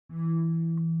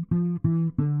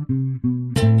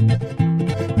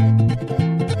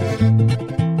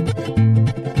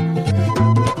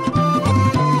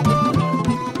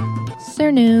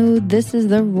This is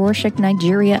the Rorshok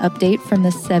Nigeria update from the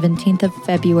 17th of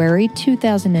February,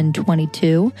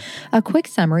 2022. A quick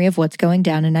summary of what's going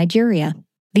down in Nigeria.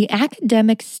 The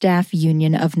Academic Staff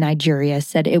Union of Nigeria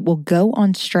said it will go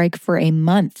on strike for a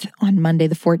month on Monday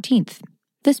the 14th.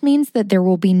 This means that there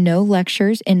will be no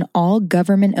lectures in all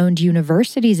government-owned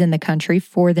universities in the country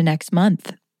for the next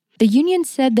month. The union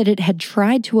said that it had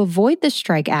tried to avoid the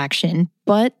strike action,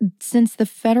 but since the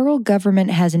federal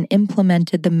government hasn't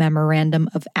implemented the Memorandum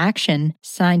of Action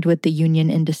signed with the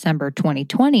union in December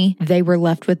 2020, they were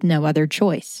left with no other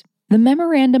choice. The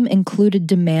memorandum included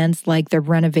demands like the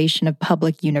renovation of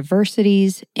public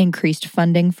universities, increased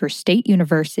funding for state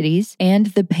universities, and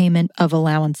the payment of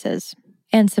allowances.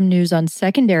 And some news on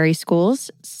secondary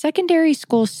schools. Secondary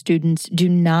school students do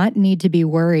not need to be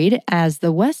worried, as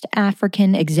the West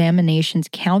African Examinations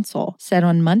Council said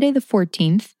on Monday the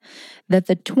 14th that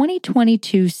the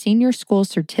 2022 senior school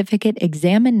certificate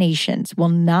examinations will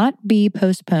not be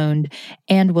postponed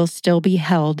and will still be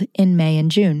held in May and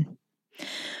June.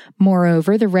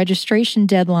 Moreover, the registration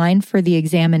deadline for the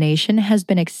examination has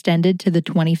been extended to the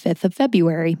 25th of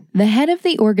February. The head of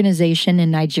the organization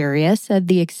in Nigeria said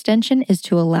the extension is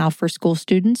to allow for school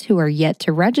students who are yet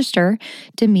to register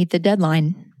to meet the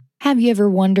deadline. Have you ever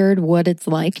wondered what it's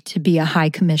like to be a high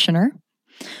commissioner?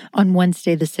 On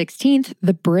Wednesday the 16th,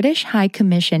 the British High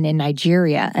Commission in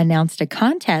Nigeria announced a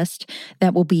contest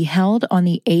that will be held on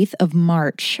the 8th of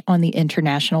March on the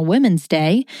International Women's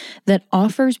Day that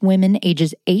offers women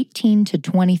ages 18 to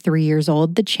 23 years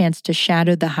old the chance to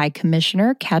shadow the High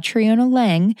Commissioner, Catriona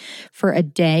Lang, for a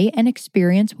day and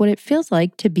experience what it feels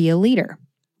like to be a leader.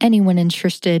 Anyone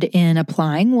interested in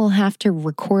applying will have to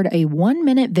record a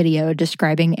 1-minute video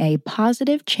describing a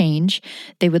positive change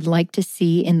they would like to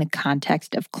see in the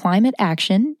context of climate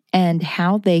action and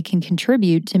how they can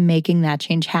contribute to making that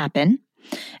change happen,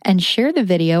 and share the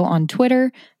video on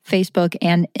Twitter, Facebook,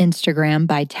 and Instagram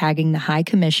by tagging the High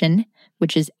Commission,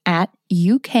 which is at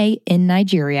UK in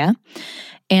Nigeria,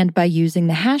 and by using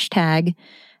the hashtag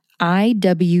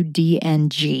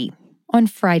IWDNG. On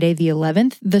Friday the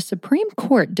 11th, the Supreme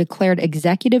Court declared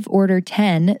Executive Order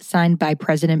 10, signed by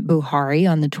President Buhari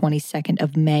on the 22nd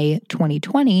of May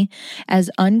 2020,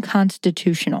 as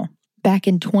unconstitutional. Back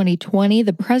in 2020,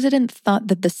 the president thought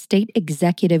that the state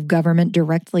executive government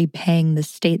directly paying the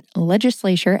state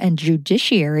legislature and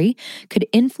judiciary could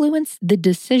influence the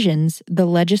decisions the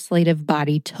legislative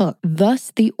body took.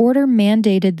 Thus, the order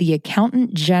mandated the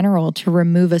accountant general to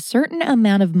remove a certain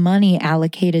amount of money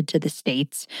allocated to the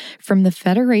states from the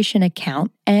federation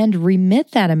account and remit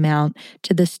that amount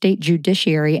to the state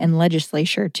judiciary and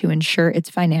legislature to ensure its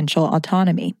financial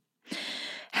autonomy.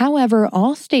 However,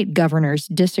 all state governors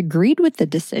disagreed with the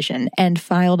decision and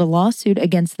filed a lawsuit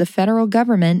against the federal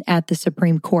government at the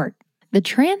Supreme Court. The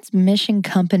Transmission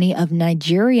Company of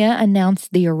Nigeria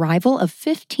announced the arrival of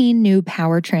 15 new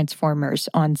power transformers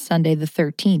on Sunday the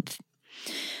 13th.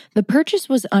 The purchase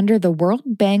was under the World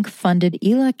Bank-funded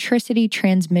Electricity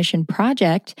Transmission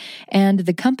Project, and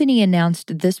the company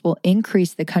announced this will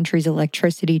increase the country's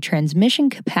electricity transmission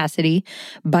capacity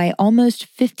by almost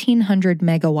 1,500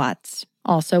 megawatts.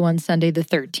 Also on Sunday the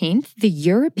 13th, the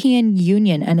European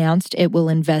Union announced it will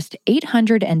invest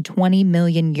 820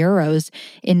 million euros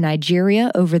in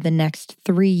Nigeria over the next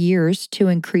 3 years to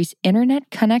increase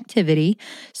internet connectivity,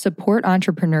 support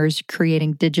entrepreneurs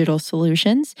creating digital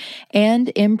solutions,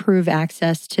 and improve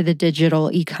access to the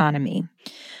digital economy.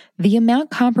 The amount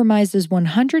compromises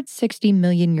 160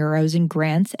 million euros in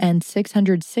grants and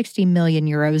 660 million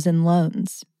euros in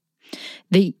loans.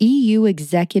 The EU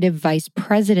executive vice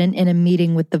president, in a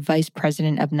meeting with the vice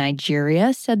president of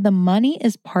Nigeria, said the money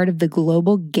is part of the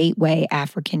Global Gateway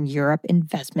African-Europe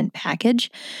investment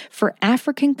package for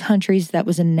African countries that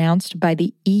was announced by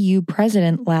the EU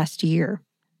president last year.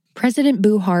 President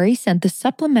Buhari sent the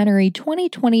supplementary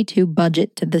 2022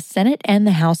 budget to the Senate and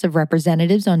the House of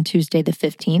Representatives on Tuesday the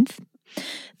 15th.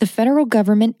 The federal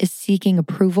government is seeking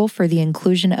approval for the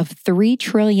inclusion of 3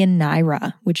 trillion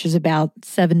naira, which is about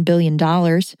 $7 billion,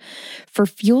 for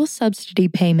fuel subsidy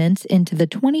payments into the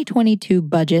 2022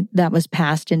 budget that was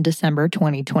passed in December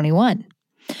 2021.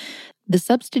 The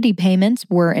subsidy payments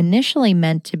were initially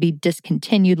meant to be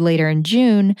discontinued later in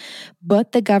June,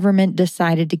 but the government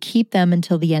decided to keep them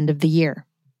until the end of the year.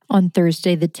 On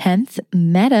Thursday the 10th,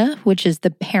 Meta, which is the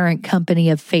parent company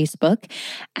of Facebook,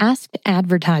 asked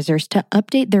advertisers to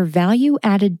update their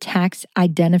value-added tax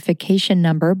identification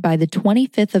number by the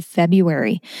 25th of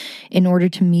February in order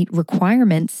to meet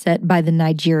requirements set by the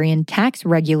Nigerian tax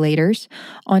regulators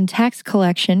on tax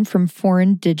collection from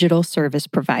foreign digital service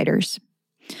providers.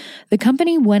 The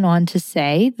company went on to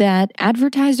say that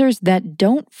advertisers that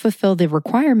don't fulfill the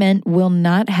requirement will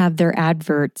not have their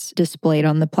adverts displayed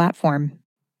on the platform.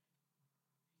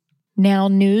 Now,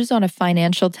 news on a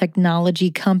financial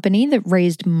technology company that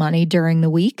raised money during the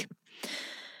week.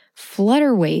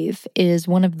 Flutterwave is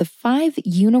one of the 5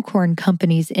 unicorn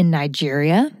companies in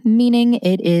Nigeria, meaning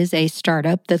it is a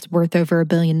startup that's worth over $1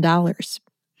 billion.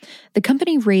 The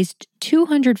company raised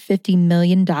 $250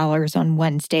 million on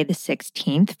Wednesday the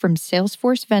 16th from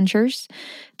Salesforce Ventures,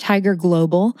 Tiger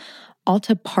Global,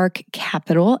 Alta Park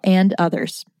Capital, and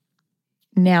others.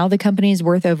 Now the company is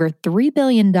worth over $3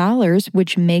 billion,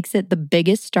 which makes it the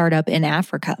biggest startup in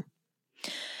Africa.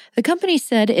 The company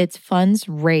said its funds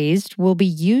raised will be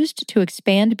used to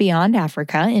expand beyond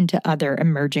Africa into other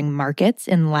emerging markets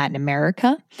in Latin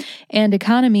America and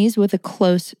economies with a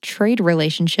close trade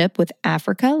relationship with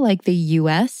Africa like the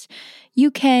US,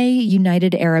 UK,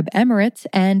 United Arab Emirates,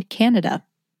 and Canada.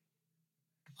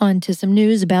 On to some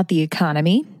news about the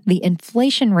economy. The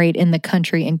inflation rate in the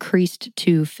country increased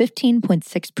to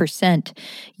 15.6%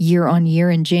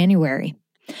 year-on-year in January.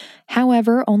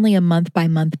 However, only a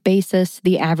month-by-month basis,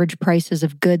 the average prices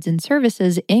of goods and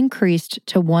services increased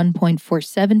to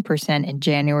 1.47% in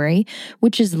January,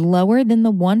 which is lower than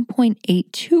the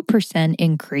 1.82%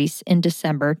 increase in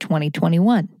December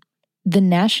 2021. The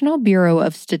National Bureau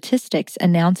of Statistics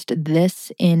announced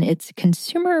this in its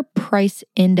Consumer Price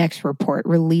Index report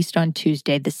released on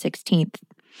Tuesday the 16th.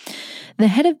 The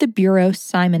head of the Bureau,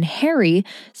 Simon Harry,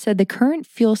 said the current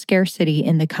fuel scarcity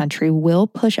in the country will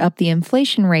push up the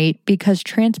inflation rate because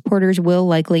transporters will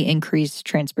likely increase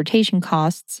transportation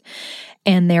costs,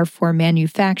 and therefore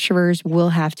manufacturers will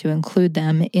have to include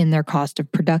them in their cost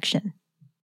of production.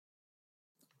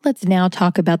 Let's now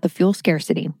talk about the fuel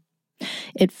scarcity.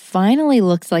 It finally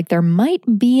looks like there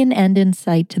might be an end in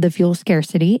sight to the fuel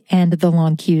scarcity and the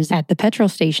long queues at the petrol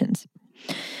stations.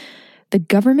 The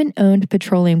government-owned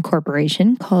petroleum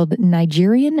corporation called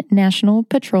Nigerian National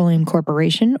Petroleum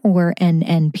Corporation, or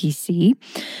NNPC,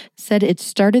 said it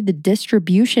started the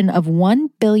distribution of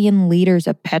 1 billion liters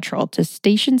of petrol to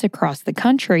stations across the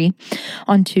country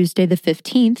on Tuesday the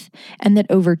 15th, and that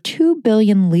over 2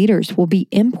 billion liters will be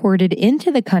imported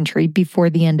into the country before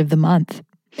the end of the month.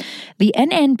 The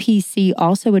NNPC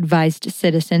also advised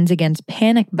citizens against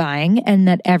panic buying and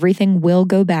that everything will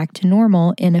go back to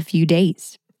normal in a few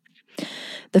days.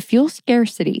 The fuel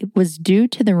scarcity was due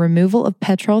to the removal of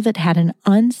petrol that had an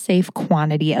unsafe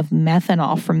quantity of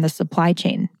methanol from the supply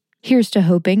chain. Here's to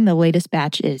hoping the latest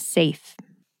batch is safe.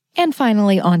 And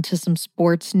finally, on to some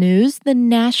sports news. The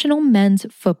national men's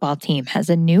football team has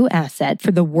a new asset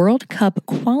for the World Cup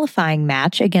qualifying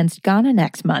match against Ghana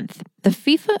next month. The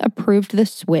FIFA approved the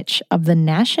switch of the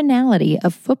nationality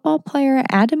of football player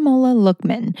Ademola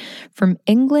Lookman from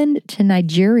England to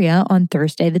Nigeria on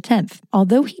Thursday the 10th.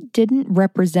 Although he didn't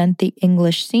represent the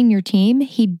English senior team,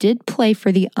 he did play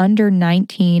for the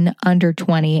under-19,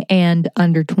 under-20, and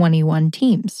under-21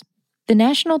 teams. The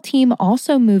national team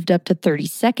also moved up to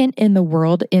 32nd in the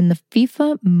world in the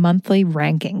FIFA monthly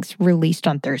rankings released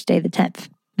on Thursday the 10th.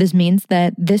 This means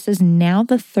that this is now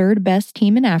the third best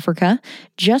team in Africa,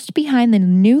 just behind the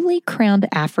newly crowned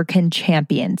African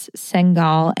champions,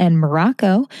 Senegal and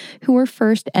Morocco, who were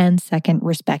first and second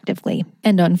respectively.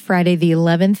 And on Friday the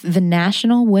 11th, the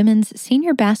national women's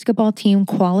senior basketball team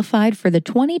qualified for the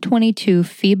 2022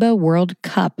 FIBA World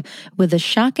Cup with a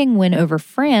shocking win over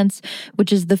France,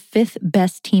 which is the 5th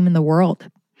best team in the world.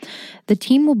 The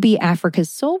team will be Africa's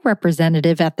sole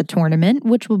representative at the tournament,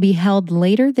 which will be held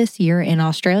later this year in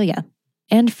Australia.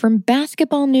 And from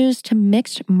basketball news to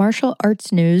mixed martial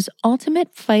arts news,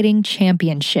 Ultimate Fighting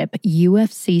Championship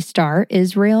UFC star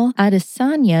Israel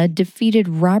Adesanya defeated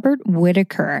Robert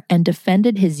Whittaker and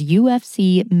defended his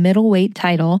UFC middleweight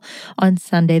title on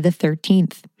Sunday the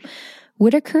 13th.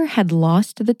 Whittaker had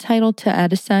lost the title to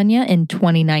Adesanya in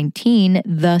 2019,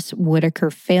 thus Whittaker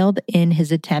failed in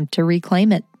his attempt to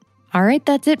reclaim it. All right,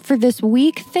 that's it for this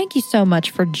week. Thank you so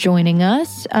much for joining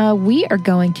us. We are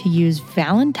going to use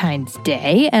Valentine's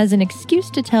Day as an excuse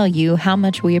to tell you how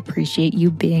much we appreciate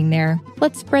you being there.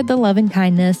 Let's spread the love and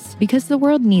kindness because the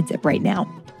world needs it right now.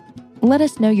 Let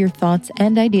us know your thoughts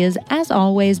and ideas, as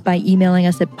always, by emailing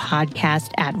us at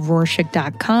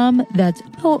podcast@rorschach.com. That's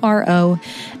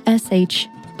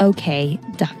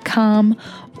OROSHOK.com.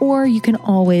 Or you can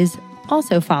always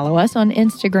also follow us on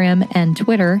Instagram and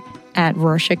Twitter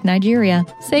 @Rorschach Nigeria.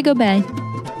 Say goodbye.